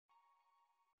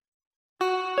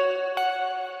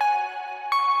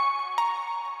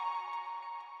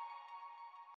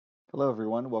Hello,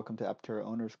 everyone. Welcome to Aptera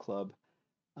Owners Club.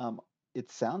 Um, it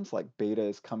sounds like beta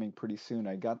is coming pretty soon.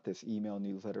 I got this email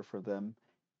newsletter for them,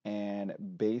 and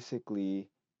basically,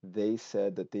 they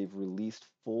said that they've released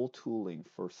full tooling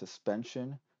for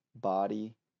suspension,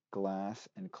 body, glass,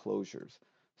 and closures.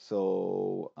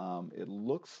 It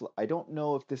looks, I don't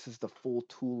know if this is the full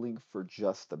tooling for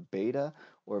just the beta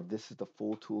or if this is the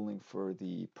full tooling for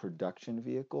the production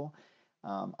vehicle.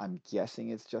 I'm guessing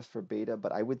it's just for beta,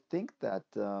 but I would think that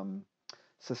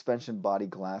suspension body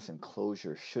glass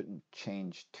enclosure shouldn't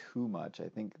change too much. I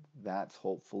think that's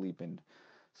hopefully been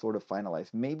sort of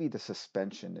finalized. Maybe the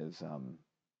suspension is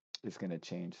going to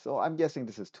change. So I'm guessing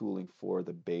this is tooling for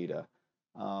the beta.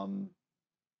 Um,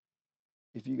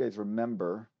 if you guys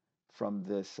remember from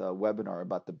this webinar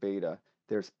about the beta,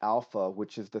 there's Alpha,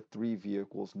 which is the three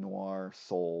vehicles, Noir,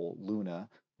 Soul, Luna.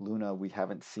 Luna we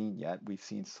haven't seen yet. We've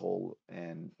seen Soul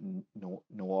and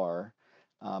Noir.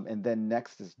 And then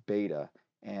next is Beta.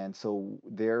 And so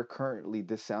they're currently,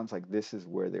 this sounds like this is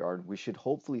where they are. We should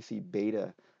hopefully see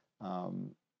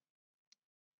um,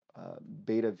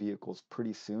 beta vehicles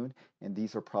pretty soon, and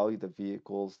these are probably the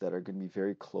vehicles that are going to be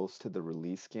very close to the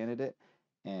release candidate,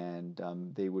 and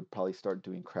they would probably start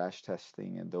doing crash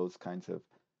testing and those kinds of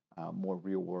more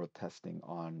real world testing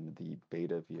on the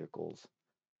beta vehicles.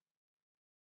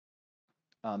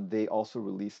 They also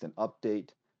released an update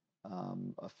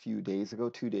a few days ago,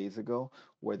 2 days ago,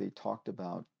 where they talked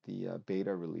about the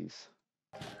beta release.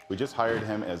 We just hired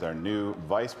him as our new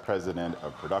Vice President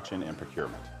of Production and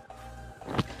Procurement.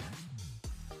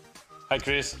 Hi,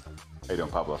 Chris. How you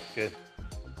doing, Pablo? Good.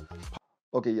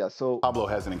 Okay, yeah, so Pablo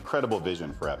has an incredible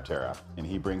vision for Aptera, and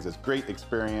he brings us great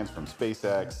experience from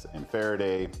SpaceX and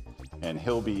Faraday, and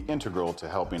he'll be integral to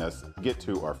helping us get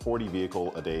to our 40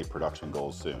 vehicle a day production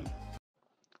goals soon.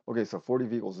 Okay, so 40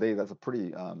 vehicles a day, that's a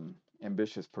pretty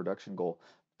ambitious production goal.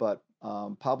 But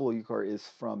Pablo Ucar is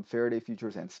from Faraday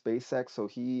Futures and SpaceX, so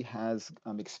he has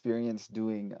experience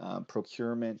doing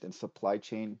procurement and supply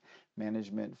chain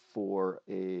management for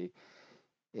a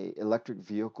electric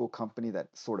vehicle company that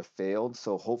sort of failed.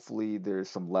 So hopefully there's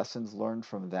some lessons learned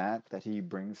from that that he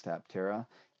brings to Aptera.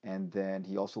 And then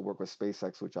he also worked with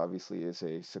SpaceX, which obviously is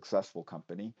a successful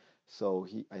company. So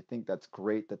I think that's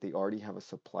great that they already have a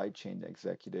supply chain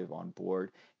executive on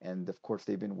board. And of course,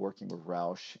 they've been working with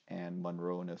Roush and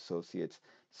Monroe and Associates.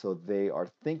 So they are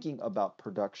thinking about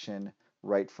production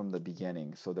right from the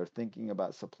beginning. So they're thinking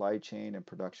about supply chain and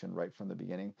production right from the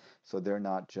beginning. So they're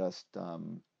not just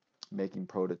making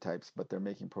prototypes, but they're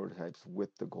making prototypes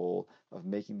with the goal of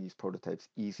making these prototypes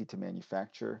easy to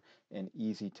manufacture and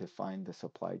easy to find the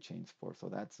supply chains for. So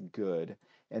that's good.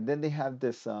 And then they have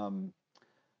this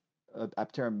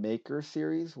Aptera Maker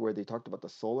series where they talked about the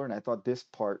solar, and I thought this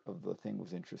part of the thing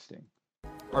was interesting.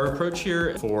 Our approach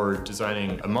here for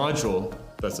designing a module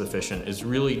that's efficient is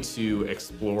really to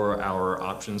explore our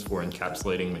options for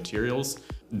encapsulating materials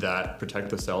that protect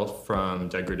the cell from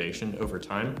degradation over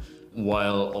time,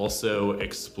 while also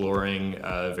exploring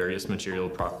various material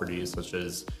properties such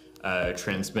as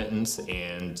transmittance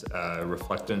and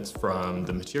reflectance from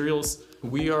the materials.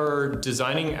 We are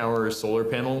designing our solar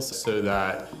panels so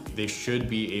that they should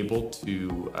be able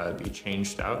to be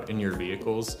changed out in your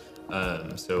vehicles.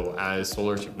 So as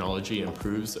solar technology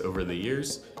improves over the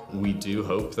years, we do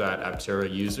hope that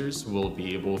Aptera users will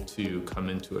be able to come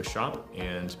into a shop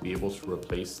and be able to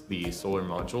replace the solar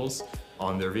modules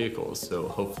on their vehicles. So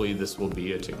hopefully this will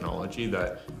be a technology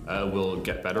that will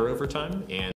get better over time.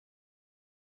 And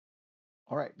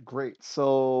All right, great.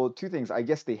 So two things. I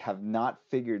guess they have not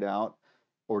figured out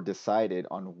or decided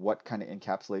on what kind of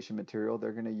encapsulation material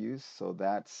they're going to use. So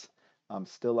that's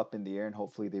still up in the air, and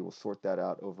hopefully they will sort that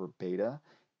out over beta.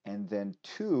 And then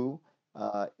two,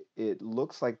 it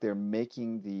looks like they're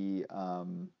making the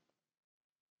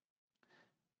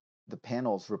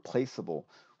panels replaceable,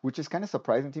 which is kind of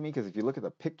surprising to me because if you look at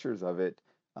the pictures of it,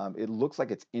 it looks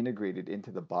like it's integrated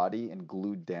into the body and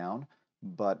glued down.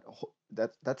 But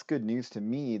that's good news to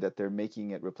me that they're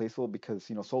making it replaceable because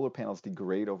solar panels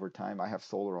degrade over time. I have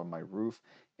solar on my roof,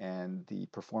 and the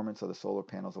performance of the solar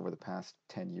panels over the past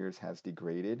 10 years has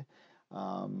degraded.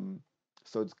 Um,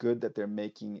 so it's good that they're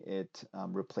making it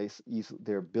replace easy.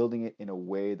 They're building it in a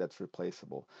way that's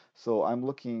replaceable. So I'm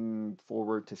looking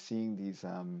forward to seeing these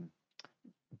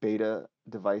beta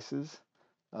devices,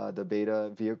 the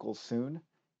beta vehicles soon,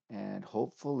 and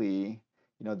hopefully,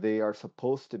 they are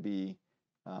supposed to be,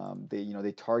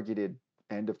 they targeted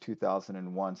end of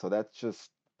 2001, so that's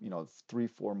just 3,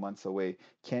 4 months away.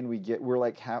 Can we get? We're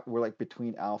like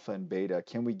between alpha and beta.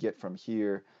 Can we get from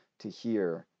here to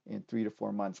here in 3 to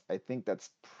 4 months? I think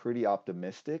that's pretty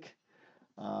optimistic.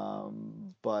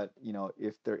 But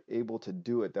if they're able to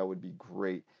do it, that would be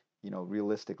great.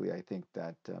 Realistically, I think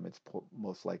that it's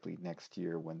most likely next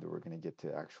year when we're going to get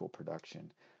to actual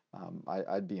production.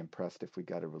 I'd be impressed if we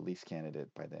got a release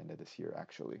candidate by the end of this year,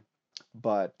 actually.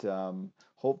 But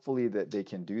hopefully that they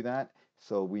can do that.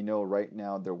 So we know right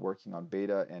now they're working on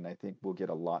beta, and I think we'll get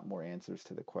a lot more answers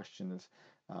to the questions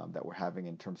that we're having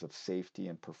in terms of safety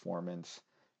and performance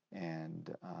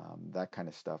and that kind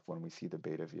of stuff when we see the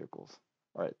beta vehicles.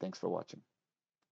 All right, thanks for watching.